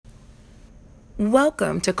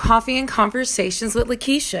Welcome to Coffee and Conversations with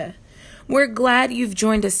Lakeisha. We're glad you've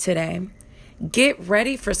joined us today. Get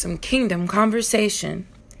ready for some kingdom conversation.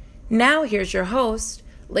 Now here's your host,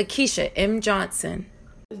 Lakeisha M. Johnson.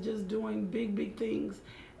 Just doing big things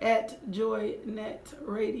at JoyNet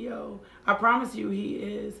Radio. I promise you he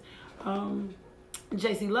is.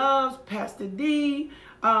 JC Loves, Pastor D,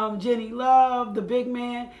 Jenny Love, the big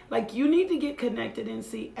man. Like, you need to get connected and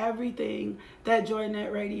see everything that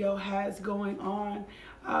JoyNet Radio has going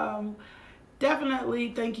on.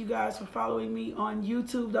 Definitely thank you guys for following me on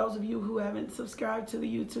YouTube. Those of you who haven't subscribed to the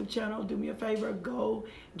YouTube channel, do me a favor, go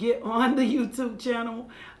get on the YouTube channel.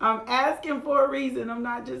 I'm asking for a reason. I'm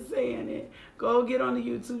not just saying it. Go get on the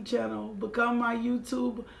YouTube channel. Become my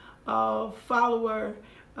YouTube follower.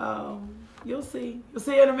 You'll see. You'll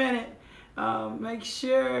see in a minute. Make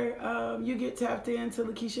sure you get tapped into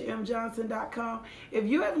LakeishaMJohnson.com. If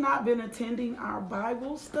you have not been attending our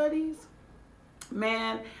Bible studies,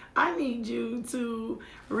 man, I need you to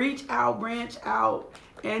reach out, branch out,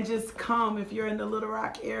 and just come. If you're in the Little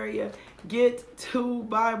Rock area, get to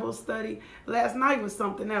Bible study. Last night was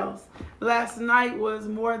something else. Last night was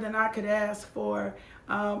more than I could ask for.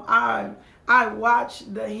 I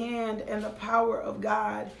watched the hand and the power of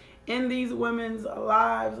God in these women's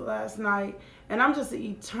lives last night, and I'm just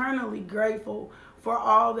eternally grateful for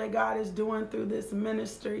all that God is doing through this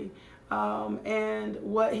ministry, and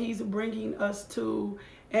what he's bringing us to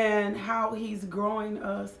and how he's growing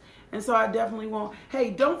us. And so I definitely want,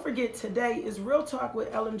 hey, don't forget, today is Real Talk with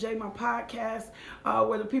LMJ, my podcast,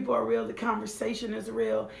 where the people are real, the conversation is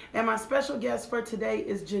real. And my special guest for today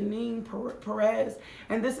is Janine Perez.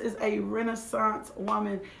 And this is a Renaissance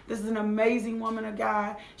woman. This is an amazing woman of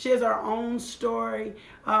God. She has her own story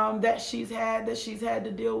that she's had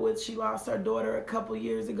to deal with. She lost her daughter a couple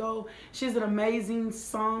years ago. She's an amazing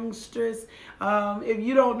songstress. If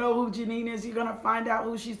you don't know who Janine is, you're going to find out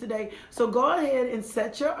who she's today. So go ahead and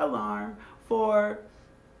set your alarm for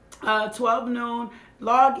 12 noon.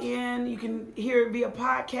 Log in. You can hear it via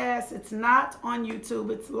podcast. It's not on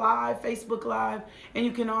YouTube. It's live, Facebook Live. And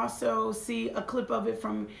you can also see a clip of it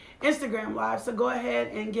from Instagram Live. So go ahead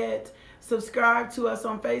and get subscribed to us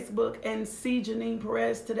on Facebook and see Janine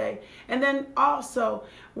Perez today. And then also,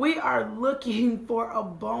 we are looking for a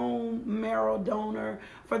bone marrow donor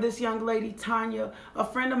for this young lady, Tanya. A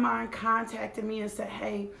friend of mine contacted me and said,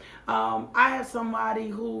 hey, I have somebody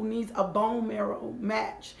who needs a bone marrow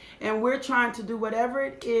match, and we're trying to do whatever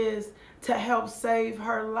it is to help save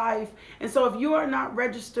her life. And so if you are not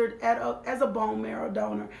registered as a bone marrow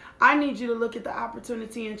donor, I need you to look at the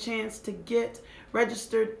opportunity and chance to get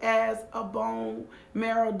registered as a bone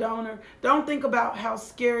marrow donor. Don't think about how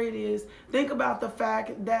scary it is. Think about the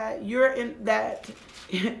fact that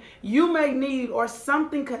you may need, or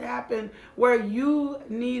something could happen where you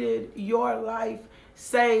needed your life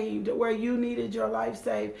saved,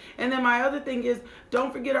 And then my other thing is,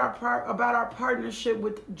 don't forget about our partnership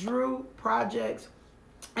with Drew Projects.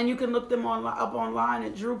 And you can look them up online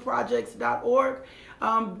at drewprojects.org.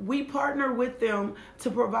 We partner with them to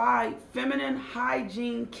provide feminine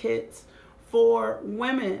hygiene kits for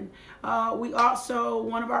women. We also,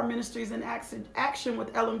 one of our ministries in action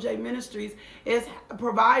with LMJ Ministries is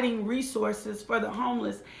providing resources for the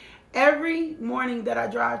homeless. Every morning that I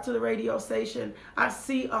drive to the radio station, I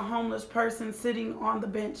see a homeless person sitting on the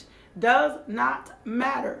bench. Does not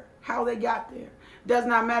matter how they got there. Does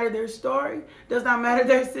not matter their story. Does not matter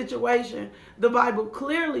their situation. The Bible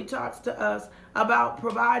clearly talks to us about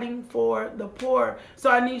providing for the poor.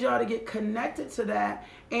 So I need y'all to get connected to that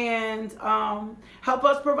and help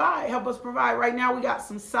us provide. Right now we got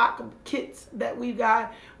some sock kits that we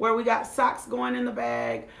got, where we got socks going in the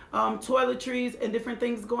bag, toiletries and different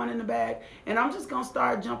things going in the bag. And I'm just going to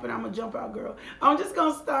start jumping. I'm a jump out girl. I'm just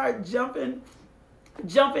going to start jumping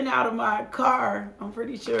out of my car. I'm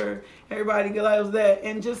pretty sure everybody loves that.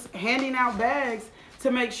 And just handing out bags to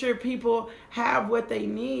make sure people have what they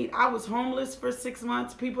need. I was homeless for 6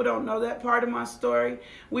 months. People don't know that part of my story.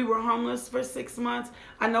 We were homeless for 6 months.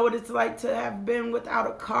 I know what it's like to have been without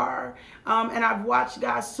a car. And I've watched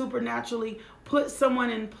God supernaturally put someone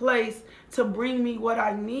in place to bring me what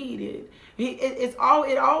I needed. It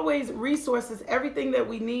always resources, everything that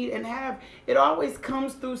we need and have, it always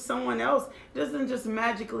comes through someone else. It doesn't just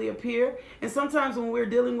magically appear. And sometimes when we're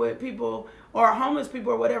dealing with people or homeless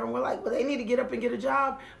people or whatever, and we're like, well, they need to get up and get a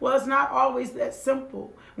job. Well, it's not always that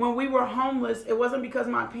simple. When we were homeless, it wasn't because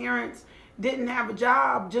my parents didn't have a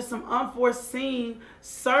job, just some unforeseen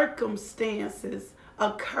circumstances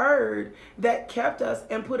occurred that kept us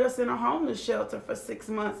and put us in a homeless shelter for 6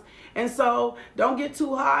 months. And so don't get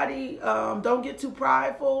too haughty. Don't get too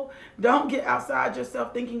prideful. Don't get outside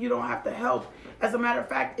yourself thinking you don't have to help. As a matter of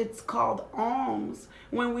fact, it's called alms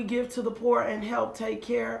when we give to the poor and help take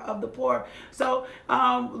care of the poor. So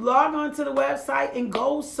log on to the website and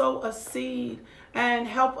go sow a seed and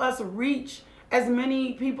help us reach as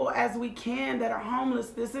many people as we can that are homeless.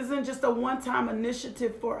 This isn't just a one-time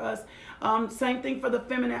initiative for us. Same thing for the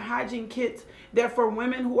feminine hygiene kits. They're for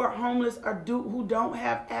women who are homeless or who don't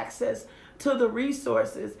have access to the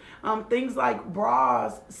resources. Things like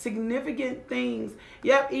bras, significant things.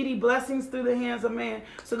 Yep, Edie, blessings through the hands of man.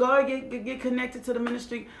 So go and get connected to the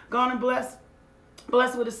ministry. Go on and bless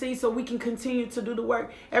with a seed so we can continue to do the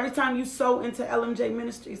work. Every time you sow into LMJ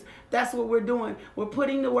Ministries, that's what we're doing. We're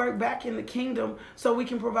putting the work back in the kingdom so we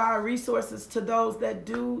can provide resources to those that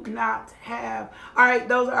do not have. All right,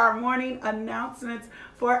 those are our morning announcements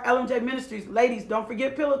for LMJ Ministries. Ladies, don't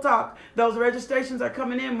forget Pillow Talk. Those registrations are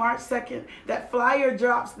coming in March 2nd. That flyer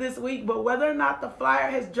drops this week, but whether or not the flyer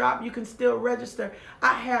has dropped, you can still register.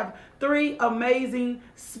 I have 3 amazing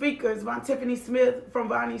speakers. Von Tiffany Smith from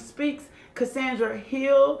Vonnie Speaks, Cassandra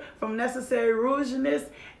Hill from Necessary Rougeness,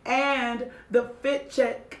 and the Fit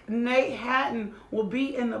Check, Nate Hatton, will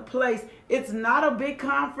be in the place. It's not a big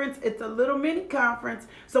conference. It's a little mini conference.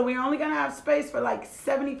 So we're only going to have space for like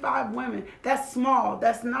 75 women. That's small.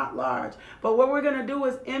 That's not large. But what we're going to do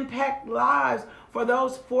is impact lives for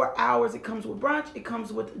those 4 hours. It comes with brunch. It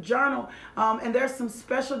comes with journal. And there's some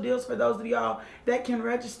special deals for those of y'all that can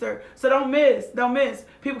register. So don't miss. Don't miss.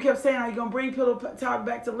 People kept saying, are you going to bring Pillow Talk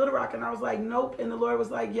back to Little Rock? And I was like, nope. And the Lord was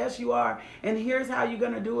like, yes, you are. And here's how you're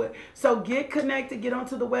going to do it. So get connected. Get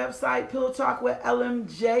onto the website,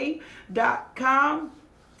 pillowtalkwithlmj.com.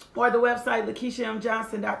 or the website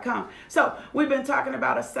LakeishaMJohnson.com. So we've been talking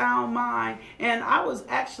about a sound mind, and I was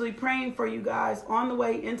actually praying for you guys on the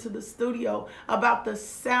way into the studio about the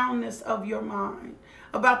soundness of your mind.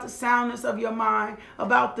 About the soundness of your mind,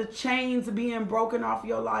 about the chains being broken off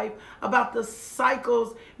your life, about the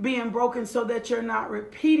cycles being broken so that you're not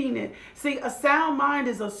repeating it. See, a sound mind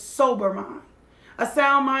is a sober mind. A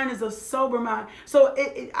sound mind is a sober mind. So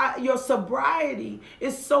your sobriety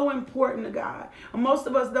is so important to God. Most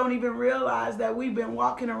of us don't even realize that we've been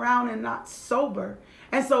walking around and not sober.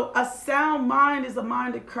 And so a sound mind is a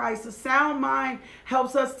mind of Christ. A sound mind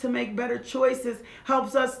helps us to make better choices,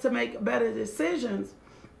 helps us to make better decisions.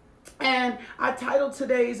 And I titled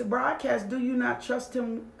today's broadcast, Do You Not Trust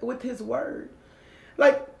Him with His Word?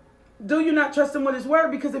 Like, do you not trust him with his word?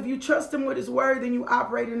 Because if you trust him with his word, then you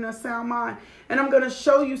operate in a sound mind. And I'm going to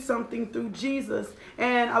show you something through Jesus.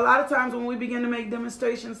 And a lot of times when we begin to make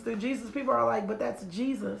demonstrations through Jesus, people are like, but that's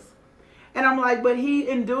Jesus. And I'm like, but he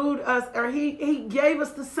endued us, or he gave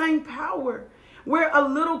us the same power. We're a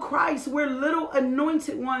little Christ. We're little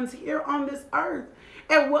anointed ones here on this earth.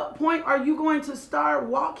 At what point are you going to start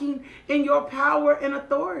walking in your power and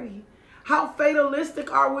authority? How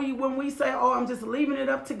fatalistic are we when we say, oh, I'm just leaving it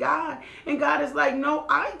up to God? And God is like, no,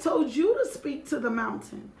 I told you to speak to the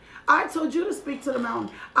mountain. I told you to speak to the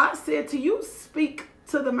mountain. I said to you, speak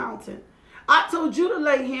to the mountain. I told you to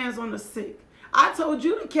lay hands on the sick. I told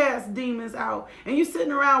you to cast demons out. And you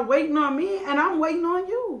sitting around waiting on me, and I'm waiting on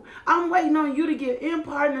you. I'm waiting on you to get in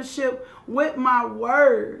partnership with my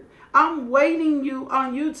word. I'm waiting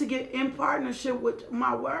on you to get in partnership with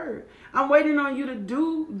my word. I'm waiting on you to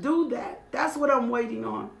do that. That's what I'm waiting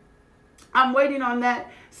on. I'm waiting on that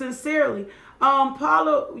sincerely.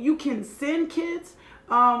 Paula, you can send kids.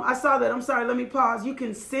 I saw that. I'm sorry. Let me pause. You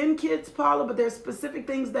can send kids, Paula, but there's specific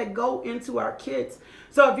things that go into our kits.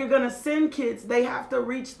 So if you're going to send kits, they have to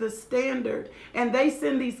reach the standard. And they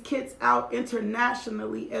send these kits out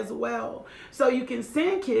internationally as well. So you can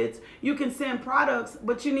send kits, you can send products,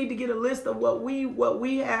 but you need to get a list of what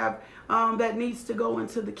we have that needs to go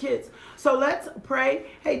into the kits. So let's pray.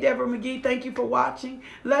 Hey, Deborah McGee, thank you for watching.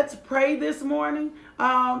 Let's pray this morning,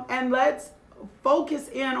 and let's focus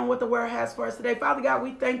in on what the word has for us today. Father God,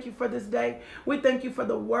 we thank you for this day. We thank you for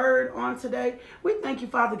the word on today. We thank you,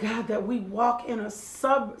 Father God, that we walk in a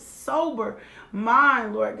sober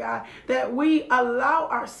mind, Lord God, that we allow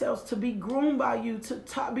ourselves to be groomed by you, to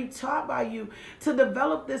be taught by you, to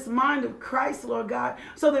develop this mind of Christ, Lord God,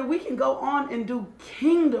 so that we can go on and do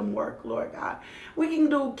kingdom work, Lord God. We can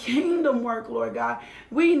do kingdom work, Lord God.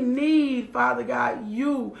 We need, Father God,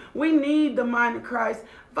 you. We need the mind of Christ.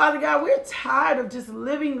 Father God, we're tired of just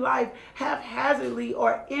living life haphazardly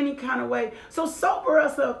or any kind of way. So sober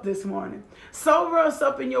us up this morning. Sober us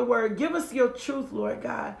up in your word. Give us your truth, Lord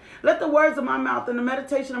God. Let the words of my mouth and the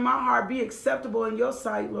meditation of my heart be acceptable in your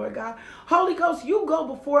sight, Lord God. Holy Ghost, you go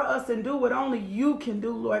before us and do what only you can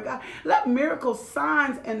do, Lord God. Let miracles,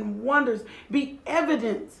 signs, and wonders be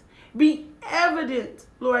evident. Be evident,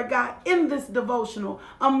 Lord God, in this devotional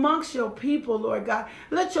amongst your people, Lord God.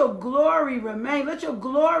 Let your glory remain. Let your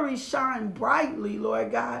glory shine brightly,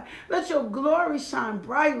 Lord God. Let your glory shine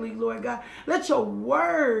brightly, Lord God. Let your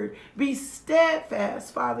word be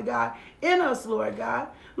steadfast, Father God, in us, Lord God.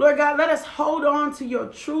 Lord God, let us hold on to your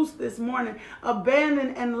truths this morning,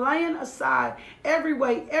 abandon and laying aside every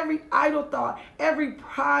weight, every idle thought, every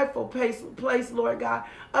prideful place, Lord God,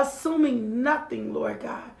 assuming nothing, Lord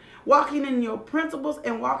God. Walking in your principles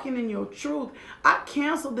and walking in your truth. I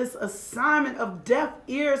cancel this assignment of deaf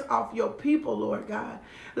ears off your people, Lord God.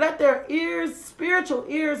 Let their ears, spiritual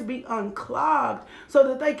ears, be unclogged so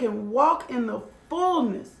that they can walk in the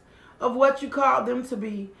fullness of what you called them to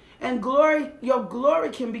be. And glory, your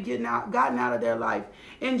glory can be gotten out of their life.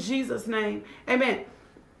 In Jesus' name, amen.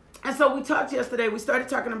 And so we talked yesterday, we started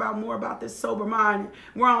talking about more about this sober mind.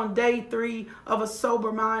 We're on day 3 of a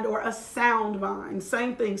sober mind or a sound mind.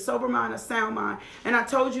 Same thing, sober mind, a sound mind. And I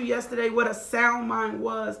told you yesterday what a sound mind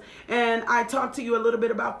was. And I talked to you a little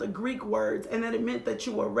bit about the Greek words and that it meant that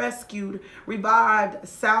you were rescued, revived,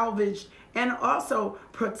 salvaged, and also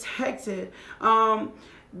protected.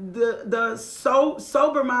 The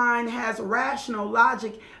sober mind has rational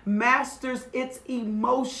logic, masters its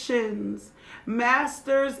emotions.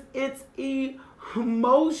 Masters its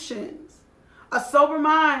emotions. A sober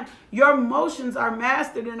mind, your emotions are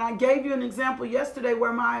mastered. And I gave you an example yesterday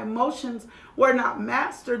where my emotions were not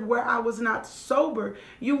mastered, where I was not sober.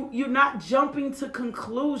 You're not jumping to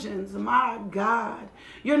conclusions. My God.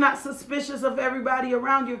 You're not suspicious of everybody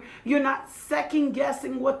around you. You're not second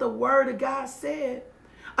guessing what the word of God said.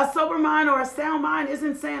 A sober mind or a sound mind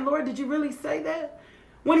isn't saying, Lord, did you really say that?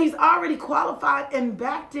 When he's already qualified and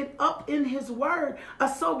backed it up in his word. A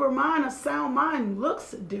sober mind, a sound mind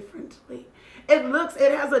looks differently. It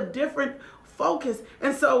has a different focus.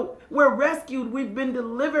 And so we're rescued. We've been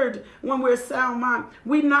delivered when we're sound mind.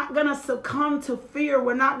 We're not going to succumb to fear.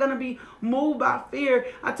 We're not going to be moved by fear.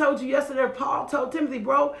 I told you yesterday, Paul told Timothy,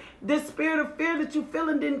 bro, this spirit of fear that you're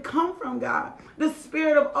feeling didn't come from God. This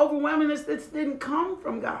spirit of overwhelmingness that didn't come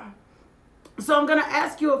from God. So I'm going to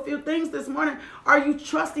ask you a few things this morning. Are you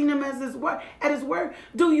trusting him as his word, at his word?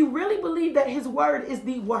 Do you really believe that his word is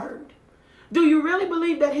the word? Do you really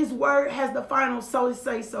believe that his word has the final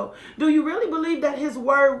say so? Do you really believe that his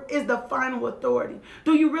word is the final authority?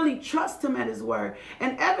 Do you really trust him at his word?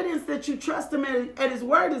 And evidence that you trust him at his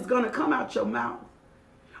word is going to come out your mouth.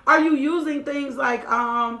 Are you using things like,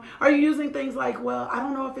 well, I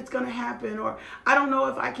don't know if it's going to happen, or I don't know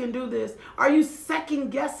if I can do this? Are you second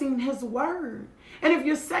guessing his word? And if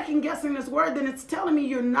you're second guessing his word, then it's telling me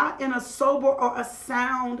you're not in a sober or a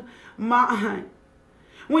sound mind.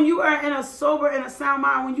 When you are in a sober and a sound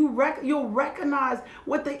mind, when you'll recognize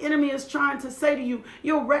what the enemy is trying to say to you.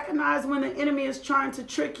 You'll recognize when the enemy is trying to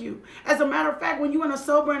trick you. As a matter of fact, when you're in a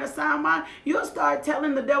sober and a sound mind, you'll start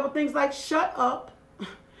telling the devil things like, shut up.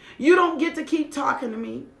 You don't get to keep talking to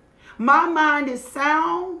me. My mind is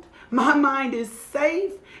sound, my mind is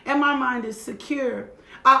safe, and my mind is secure.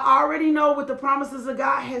 I already know what the promises of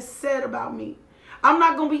God has said about me. I'm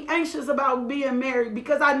not going to be anxious about being married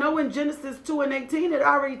because I know in Genesis 2:18 it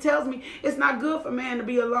already tells me it's not good for man to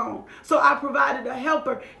be alone. So I provided a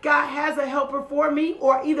helper. God has a helper for me,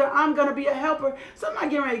 or either I'm going to be a helper. So I'm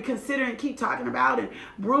not getting ready to consider and keep talking about and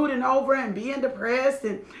brooding over and being depressed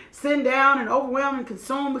and sitting down and overwhelmed and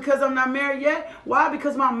consumed because I'm not married yet. Why?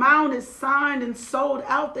 Because my mind is signed and sold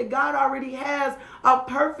out that God already has a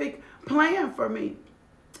perfect plan for me.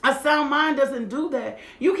 A sound mind doesn't do that.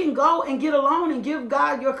 You can go and get alone and give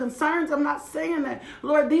God your concerns. I'm not saying that.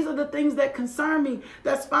 Lord, these are the things that concern me.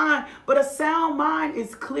 That's fine. But a sound mind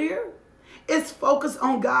is clear. It's focused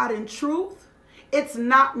on God and truth. It's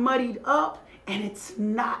not muddied up, and it's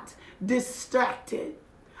not distracted.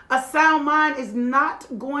 A sound mind is not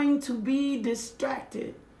going to be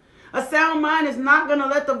distracted. A sound mind is not going to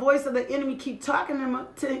let the voice of the enemy keep talking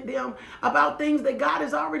to them about things that God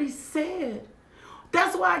has already said.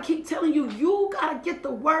 That's why I keep telling you, you got to get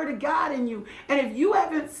the word of God in you. And if you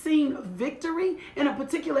haven't seen victory in a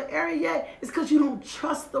particular area yet, it's because you don't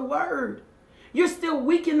trust the word. You're still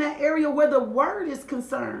weak in that area where the word is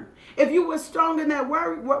concerned. If you were strong in that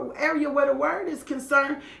area where the word is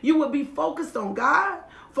concerned, you would be focused on God,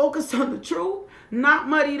 focused on the truth, not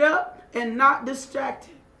muddied up, and not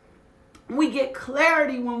distracted. We get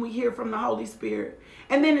clarity when we hear from the Holy Spirit.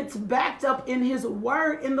 And then it's backed up in his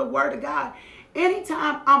word, in the word of God.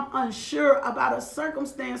 Anytime I'm unsure about a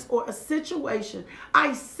circumstance or a situation,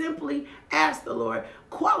 I simply ask the Lord,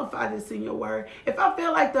 qualify this in your word. If I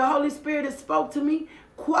feel like the Holy Spirit has spoke to me,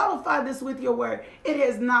 qualify this with your word. It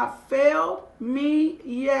has not failed me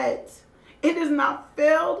yet. It has not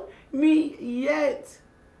failed me yet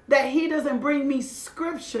that he doesn't bring me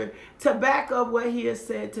scripture to back up what he has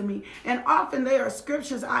said to me. And often they are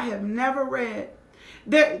scriptures I have never read.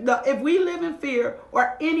 If we live in fear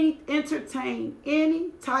or entertain any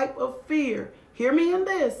type of fear, hear me in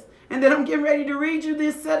this, and then I'm getting ready to read you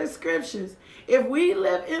this set of scriptures. If we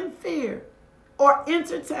live in fear or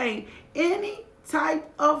entertain any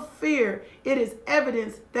type of fear, it is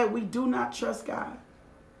evidence that we do not trust God.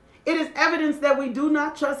 It is evidence that we do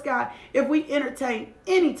not trust God if we entertain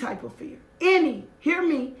any type of fear. Hear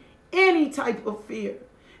me, any type of fear.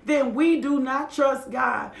 Then we do not trust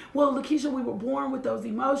God. Well, Lakeisha, we were born with those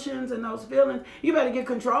emotions and those feelings. You better get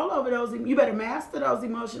control over those. You better master those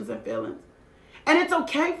emotions and feelings. And it's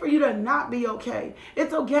okay for you to not be okay.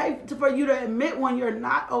 It's okay for you to admit when you're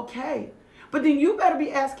not okay. But then you better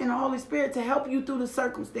be asking the Holy Spirit to help you through the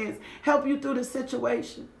circumstance, help you through the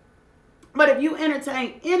situation. But if you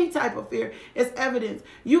entertain any type of fear, it's evidence.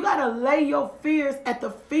 You got to lay your fears at the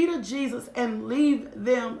feet of Jesus and leave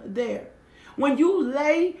them there. When you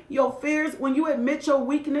lay your fears, when you admit your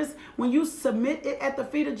weakness, when you submit it at the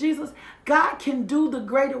feet of Jesus, God can do the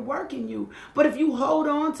greater work in you. But if you hold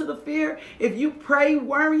on to the fear, if you pray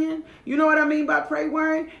worrying, you know what I mean by pray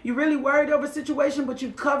worrying? You really worried over a situation, but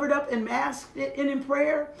you covered up and masked it in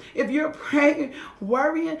prayer. If you're praying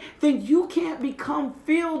worrying, then you can't become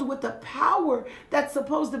filled with the power that's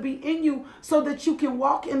supposed to be in you so that you can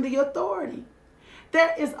walk in the authority.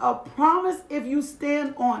 There is a promise if you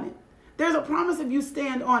stand on it. There's a promise if you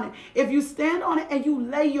stand on it. If you stand on it and you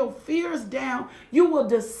lay your fears down, you will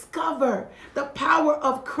discover the power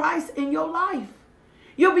of Christ in your life.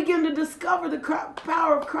 You'll begin to discover the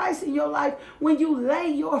power of Christ in your life when you lay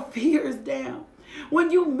your fears down.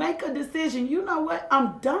 When you make a decision, you know what?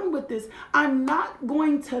 I'm done with this. I'm not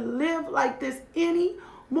going to live like this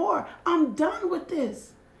anymore. I'm done with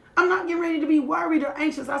this. I'm not getting ready to be worried or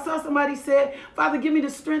anxious. I saw somebody said, Father, give me the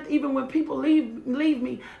strength even when people leave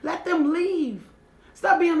me. Let them leave.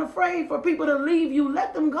 Stop being afraid for people to leave you.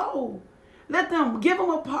 Let them go. Let them, give them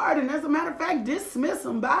a pardon. As a matter of fact, dismiss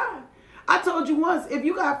them. Bye. I told you once, if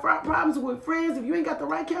you got problems with friends, if you ain't got the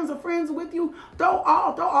right kinds of friends with you, throw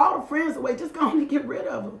all the friends away. Just go and get rid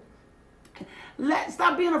of them.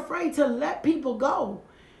 Stop being afraid to let people go.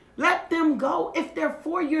 Let them go. If they're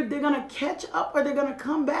for you, they're going to catch up or they're going to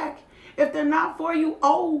come back. If they're not for you,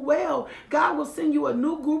 oh well. God will send you a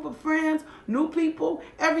new group of friends, new people,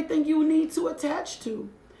 everything you need to attach to.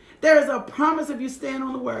 There is a promise if you stand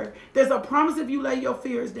on the word. There's a promise if you lay your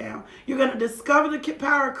fears down. You're going to discover the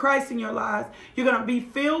power of Christ in your lives. You're going to be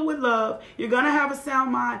filled with love. You're going to have a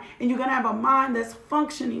sound mind, and you're going to have a mind that's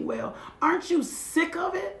functioning well. Aren't you sick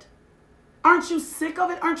of it? Aren't you sick of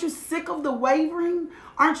it? Aren't you sick of the wavering?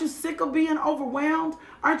 Aren't you sick of being overwhelmed?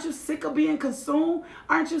 Aren't you sick of being consumed?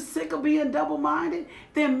 Aren't you sick of being double-minded?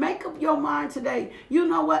 Then make up your mind today. You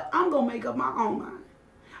know what? I'm going to make up my own mind.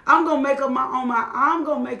 I'm going to make up my own mind. I'm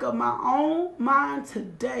going to make up my own mind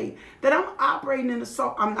today that I'm operating in the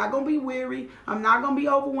soul. I'm not going to be weary. I'm not going to be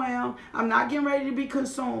overwhelmed. I'm not getting ready to be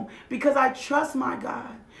consumed because I trust my God.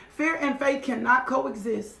 Fear and faith cannot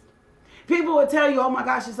coexist. People will tell you, oh my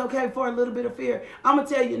gosh, it's okay for a little bit of fear. I'm going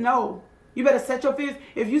to tell you, no. You better set your fears.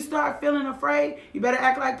 If you start feeling afraid, you better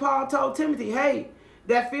act like Paul told Timothy, hey,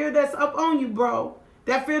 that fear that's up on you, bro,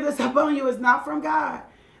 that fear that's up on you is not from God.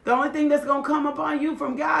 The only thing that's going to come upon you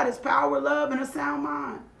from God is power, love, and a sound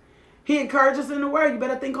mind. He encourages in the word. You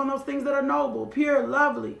better think on those things that are noble, pure,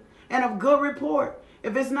 lovely, and of good report.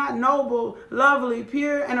 If it's not noble, lovely,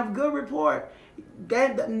 pure, and of good report,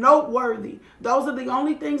 that noteworthy. Those are the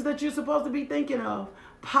only things that you're supposed to be thinking of.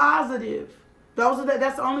 Positive.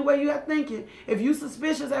 That's the only way you have thinking. If you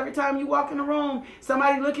suspicious every time you walk in the room,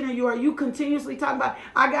 somebody looking at you, or you continuously talking about,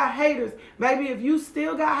 I got haters. Baby, if you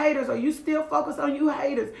still got haters, or you still focus on you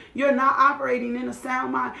haters, you're not operating in a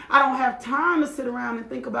sound mind. I don't have time to sit around and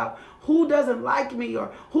think about who doesn't like me,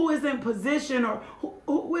 or who is in position, or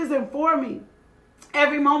who isn't for me.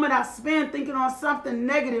 Every moment I spend thinking on something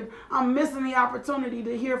negative, I'm missing the opportunity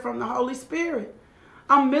to hear from the Holy Spirit.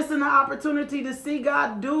 I'm missing the opportunity to see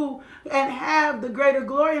God do and have the greater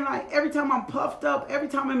glory in life. Every time I'm puffed up, every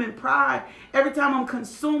time I'm in pride, every time I'm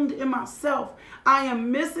consumed in myself, I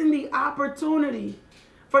am missing the opportunity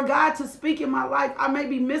for God to speak in my life. I may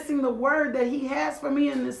be missing the word that he has for me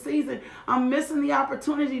in this season. I'm missing the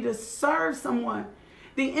opportunity to serve someone.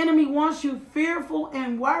 The enemy wants you fearful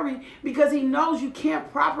and worried because he knows you can't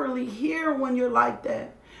properly hear when you're like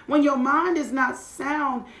that. When your mind is not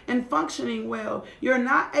sound and functioning well, you're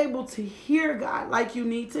not able to hear God like you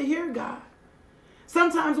need to hear God.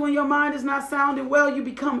 Sometimes when your mind is not sounding well, you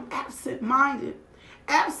become absent-minded.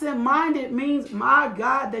 Absent-minded means, my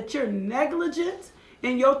God, that you're negligent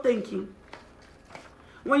in your thinking.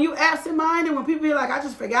 When you absent-minded, when people be like, I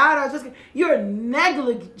just forgot, you're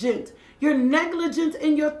negligent. You're negligent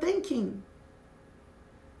in your thinking.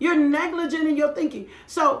 You're negligent in your thinking.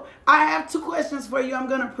 So I have 2 questions for you I'm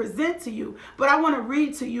going to present to you. But I want to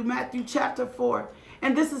read to you Matthew chapter 4.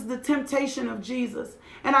 And this is the temptation of Jesus.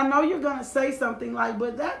 And I know you're going to say something like,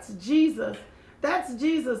 but that's Jesus. That's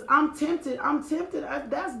Jesus. I'm tempted.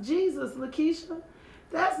 That's Jesus, Lakeisha.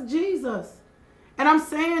 That's Jesus. And I'm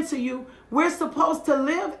saying to you, we're supposed to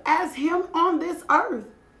live as him on this earth.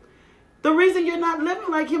 The reason you're not living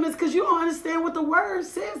like him is because you don't understand what the word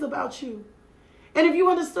says about you. And if you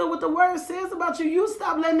understood what the word says about you, you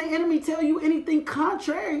stop letting the enemy tell you anything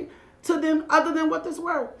contrary to them other than what this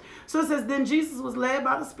word. So it says, then Jesus was led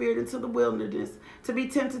by the Spirit into the wilderness to be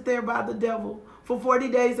tempted there by the devil. For 40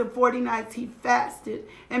 days and 40 nights he fasted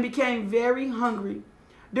and became very hungry.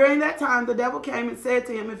 During that time, the devil came and said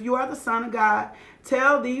to him, if you are the Son of God,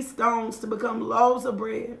 tell these stones to become loaves of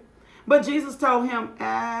bread. But Jesus told him,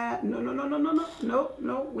 no,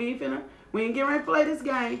 we ain't getting ready to play this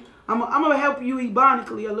game. I'm going to help you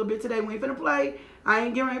ebonically a little bit today. We ain't finna play. I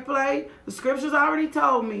ain't getting ready to play. The scriptures already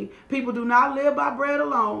told me people do not live by bread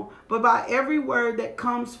alone, but by every word that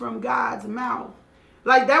comes from God's mouth.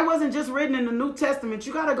 Like that wasn't just written in the New Testament.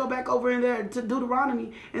 You got to go back over in there to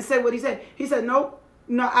Deuteronomy and say what he said. He said, nope,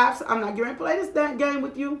 no, I'm not getting ready to play this game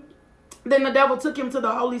with you. Then the devil took him to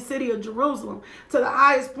the holy city of Jerusalem, to the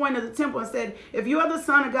highest point of the temple, and said, if you are the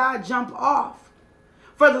Son of God, jump off.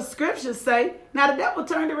 For the scriptures say, now the devil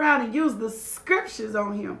turned around and used the scriptures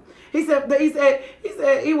on him. He said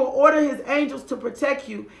he will order his angels to protect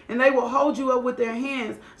you, and they will hold you up with their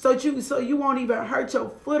hands so you won't even hurt your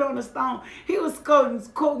foot on the stone. He was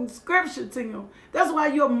quoting scripture to him. That's why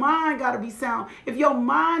your mind got to be sound. If your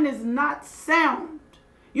mind is not sound,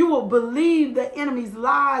 you will believe the enemy's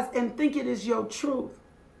lies and think it is your truth.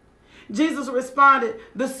 Jesus responded,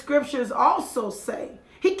 the scriptures also say.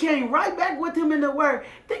 He came right back with him in the word.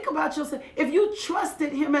 Think about yourself. If you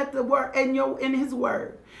trusted him at the word and in his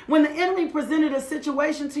word, when the enemy presented a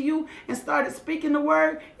situation to you and started speaking the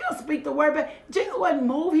word, you'll speak the word back. Jesus wasn't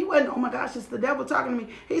moved. He wasn't, oh my gosh, it's the devil talking to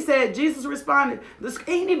me. He said, Jesus responded. He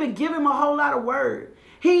didn't even give him a whole lot of word.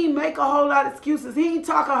 He ain't make a whole lot of excuses. He ain't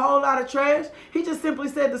talk a whole lot of trash. He just simply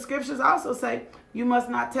said the scriptures also say, you must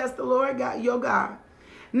not test the Lord God, your God.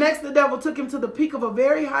 Next, the devil took him to the peak of a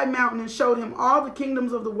very high mountain and showed him all the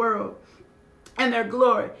kingdoms of the world and their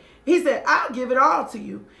glory. He said, I'll give it all to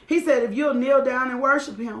you. He said, if you'll kneel down and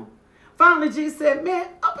worship him. Finally, Jesus said, man,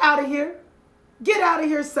 up out of here. Get out of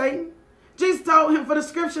here, Satan. Jesus told him, for the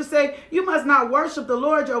scriptures say, you must not worship the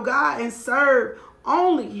Lord your God and serve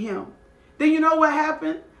only him. Then you know what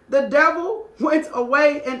happened? The devil went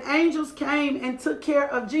away and angels came and took care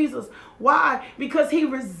of Jesus. Why? Because he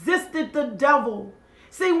resisted the devil.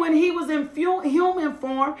 See, when he was in human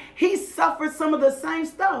form, he suffered some of the same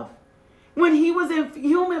stuff. When he was in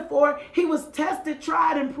human form, he was tested,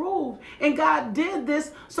 tried, and proved. And God did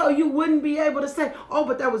this so you wouldn't be able to say, oh,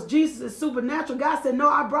 but that was Jesus' supernatural. God said, no,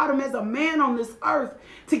 I brought him as a man on this earth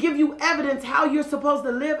to give you evidence how you're supposed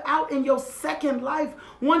to live out in your second life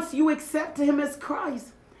once you accept him as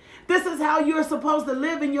Christ. This is how you're supposed to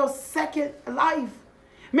live in your second life.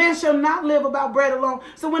 Man shall not live about bread alone.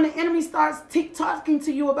 So when the enemy starts talking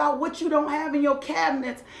to you about what you don't have in your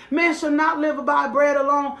cabinets, man shall not live by bread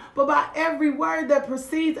alone, but by every word that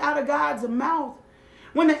proceeds out of God's mouth.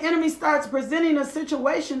 When the enemy starts presenting a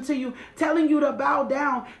situation to you, telling you to bow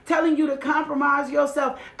down, telling you to compromise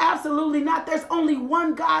yourself, absolutely not. There's only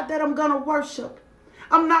one God that I'm going to worship.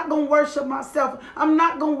 I'm not going to worship myself. I'm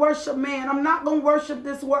not going to worship man. I'm not going to worship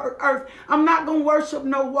this earth. I'm not going to worship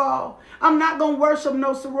no wall. I'm not going to worship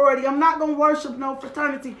no sorority. I'm not going to worship no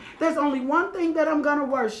fraternity. There's only one thing that I'm going to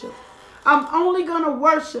worship. I'm only going to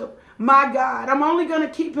worship my God. I'm only going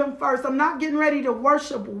to keep him first. I'm not getting ready to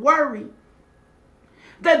worship worry.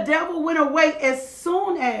 The devil went away as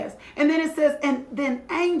soon as, and then it says, and then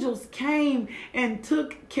angels came and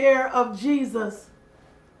took care of Jesus.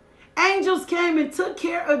 Angels came and took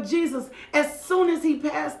care of Jesus as soon as he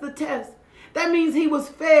passed the test. That means he was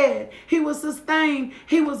fed, he was sustained,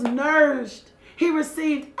 he was nourished, He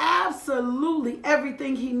received absolutely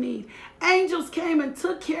everything he needed. Angels came and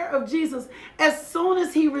took care of Jesus as soon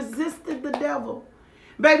as he resisted the devil.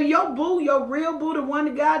 Baby, your boo, your real boo, the one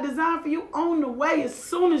that God designed for you, on the way as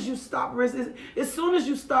soon as you start resisting, as soon as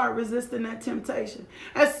you start resisting that temptation,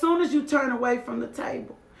 as soon as you turn away from the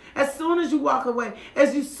table, as soon as you walk away,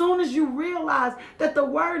 as soon as you realize that the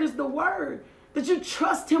word is the word, that you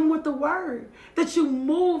trust him with the word, that you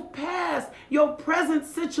move past your present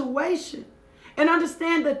situation and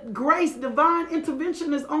understand that grace, divine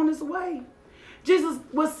intervention is on its way. Jesus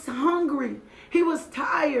was hungry. He was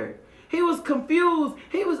tired. He was confused.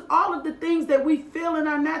 He was all of the things that we feel in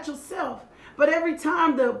our natural self. But every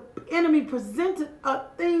time the enemy presented a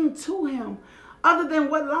thing to him, other than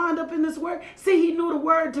what lined up in this word, see, he knew the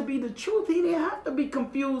word to be the truth. He didn't have to be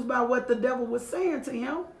confused by what the devil was saying to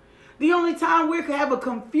him. The only time we could have a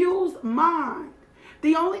confused mind,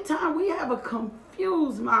 the only time we have a confused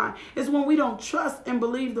mind is when we don't trust and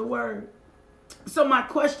believe the word. So my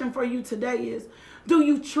question for you today is, do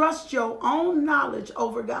you trust your own knowledge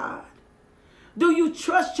over God? Do you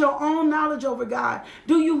trust your own knowledge over God?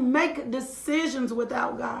 Do you make decisions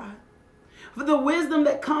without God? For the wisdom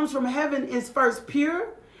that comes from heaven is first pure,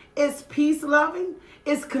 it's peace-loving,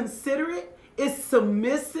 it's considerate, it's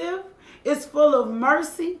submissive, it's full of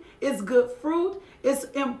mercy, it's good fruit, it's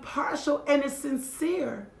impartial, and it's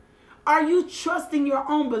sincere. Are you trusting your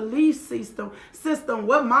own belief system?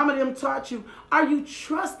 What mama them taught you? Are you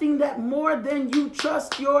trusting that more than you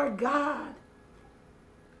trust your God?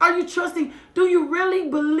 Are you trusting? Do you really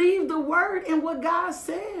believe the word and what God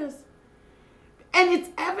says? And it's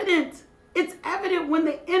evident. It's evident when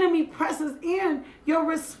the enemy presses in your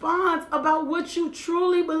response about what you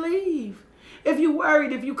truly believe. If you're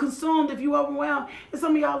worried, if you're consumed, if you're overwhelmed, and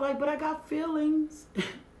some of y'all like, but I got feelings.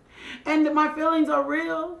 And my feelings are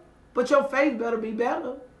real. But your faith better be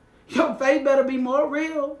better. Your faith better be more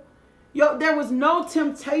real. There was no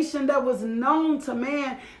temptation that was known to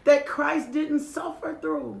man that Christ didn't suffer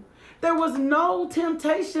through. There was no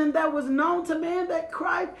temptation that was known to man that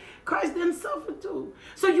Christ didn't suffer through.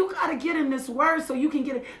 So you got to get in this word so you can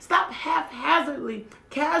get it. Stop haphazardly,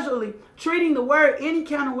 casually treating the word any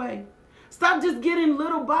kind of way. Stop just getting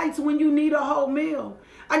little bites when you need a whole meal.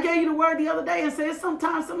 I gave you the word the other day and said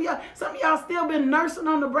sometimes some of y'all still been nursing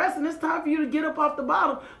on the breast and it's time for you to get up off the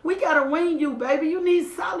bottle. We got to wean you, baby. You need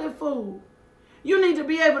solid food. You need to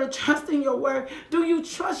be able to trust in your word. Do you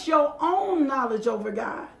trust your own knowledge over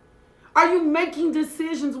God? Are you making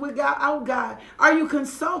decisions without God? Are you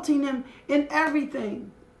consulting him in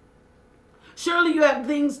everything? Surely you have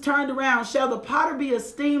things turned around. Shall the potter be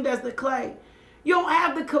esteemed as the clay? You don't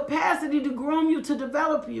have the capacity to groom you, to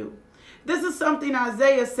develop you. This is something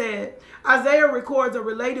Isaiah said. Isaiah records a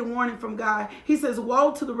related warning from God. He says,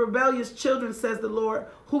 woe to the rebellious children, says the Lord,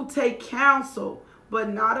 who take counsel, but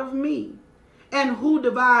not of me, and who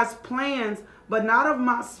devise plans, but not of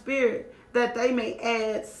my spirit, that they may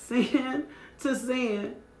add sin to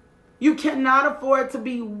sin. You cannot afford to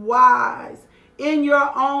be wise in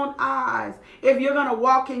your own eyes if you're going to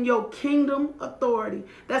walk in your kingdom authority.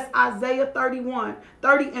 That's Isaiah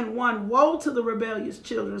 30:1. Woe to the rebellious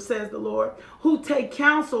children, says the Lord, who take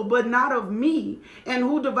counsel, but not of me, and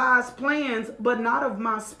who devise plans, but not of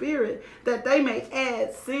my spirit, that they may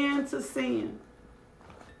add sin to sin.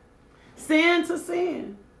 Sin to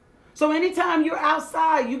sin. So anytime you're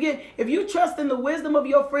outside, if you trust in the wisdom of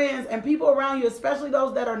your friends and people around you, especially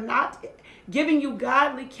those that are not giving you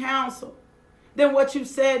godly counsel, then what you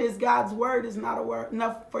said is God's word is not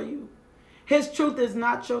enough for you. His truth is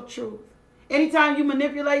not your truth. Anytime you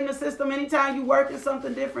manipulating the system, anytime you working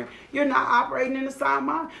something different, you're not operating in the sound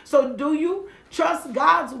mind. So do you trust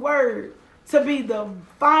God's word to be the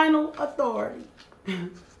final authority?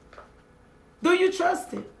 Do you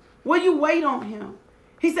trust it? Will you wait on him?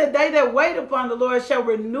 He said, they that wait upon the Lord shall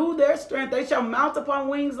renew their strength. They shall mount upon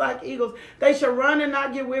wings like eagles. They shall run and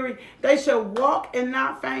not get weary. They shall walk and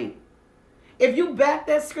not faint. If you back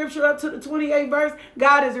that scripture up to the 28th verse,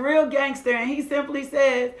 God is real gangster. And he simply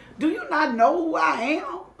says, do you not know who I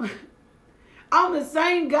am? I'm the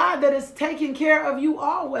same God that is taking care of you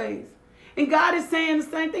always. And God is saying the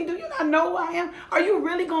same thing. Do you not know who I am? Are you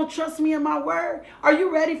really going to trust me in my word? Are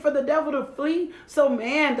you ready for the devil to flee? So,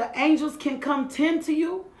 man, the angels can come tend to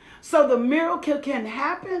you. So the miracle can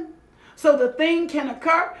happen. So the thing can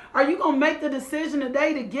occur. Are you going to make the decision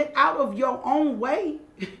today to get out of your own way?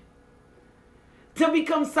 To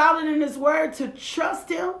become solid in his word, to trust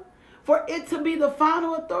him, for it to be the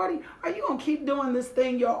final authority? Are you going to keep doing this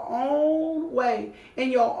thing your own way,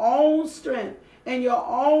 in your own strength, in your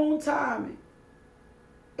own timing,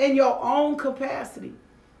 in your own capacity?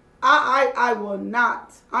 I will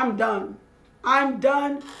not. I'm done. I'm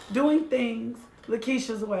done doing things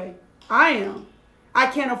Lakeisha's way. I am. I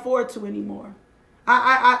can't afford to anymore.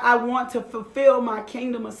 I want to fulfill my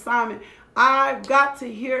kingdom assignment. I've got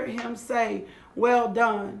to hear him say, well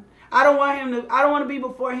done. I don't want to be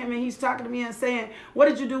before him and he's talking to me and saying, what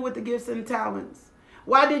did you do with the gifts and talents?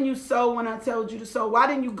 Why didn't you sow when I told you to sow? Why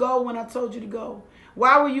didn't you go when I told you to go?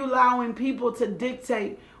 Why were you allowing people to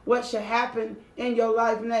dictate what should happen in your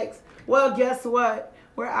life next? Well, guess what?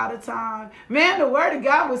 We're out of time. Man, the word of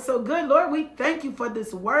God was so good. Lord, we thank you for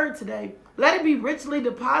this word today. Let it be richly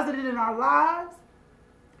deposited in our lives.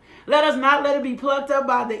 Let us not let it be plucked up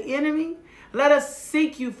by the enemy. Let us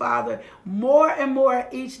seek you, Father, more and more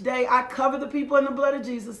each day. I cover the people in the blood of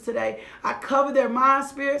Jesus today. I cover their mind,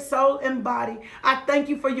 spirit, soul, and body. I thank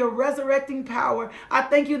you for your resurrecting power. I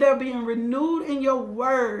thank you they're being renewed in your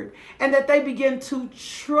word and that they begin to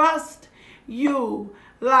trust you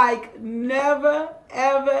like never,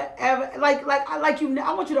 ever, ever.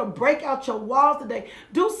 I want you to break out your walls today.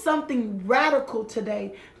 Do something radical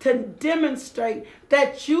today to demonstrate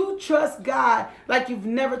that you trust God like you've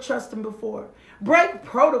never trusted him before. Break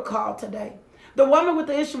protocol today. The woman with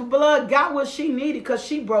the issue of blood got what she needed because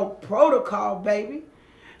she broke protocol, baby.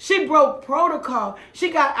 She broke protocol. She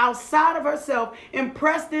got outside of herself and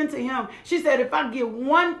pressed into him. She said, if I get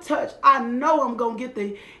one touch, I know I'm going to get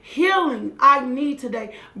the healing I need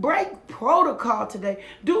today. Break protocol today.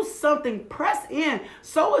 Do something. Press in.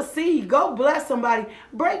 Sow a seed. Go bless somebody.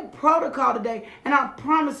 Break protocol today. And I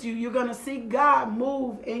promise you, you're going to see God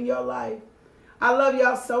move in your life. I love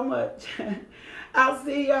y'all so much. I'll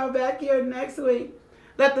see y'all back here next week.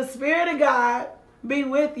 Let the Spirit of God be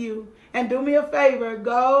with you. And do me a favor,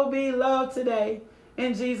 go be loved today.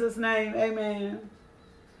 In Jesus' name, amen.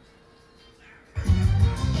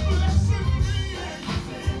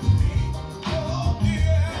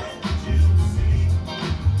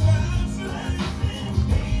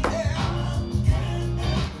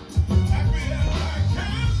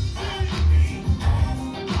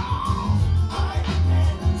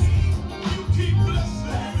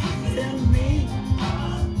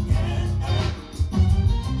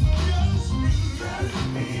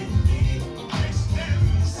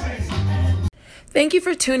 Thank you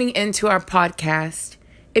for tuning into our podcast.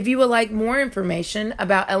 If you would like more information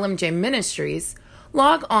about LMJ Ministries,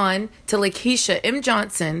 log on to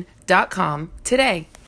LakeishaMJohnson.com today.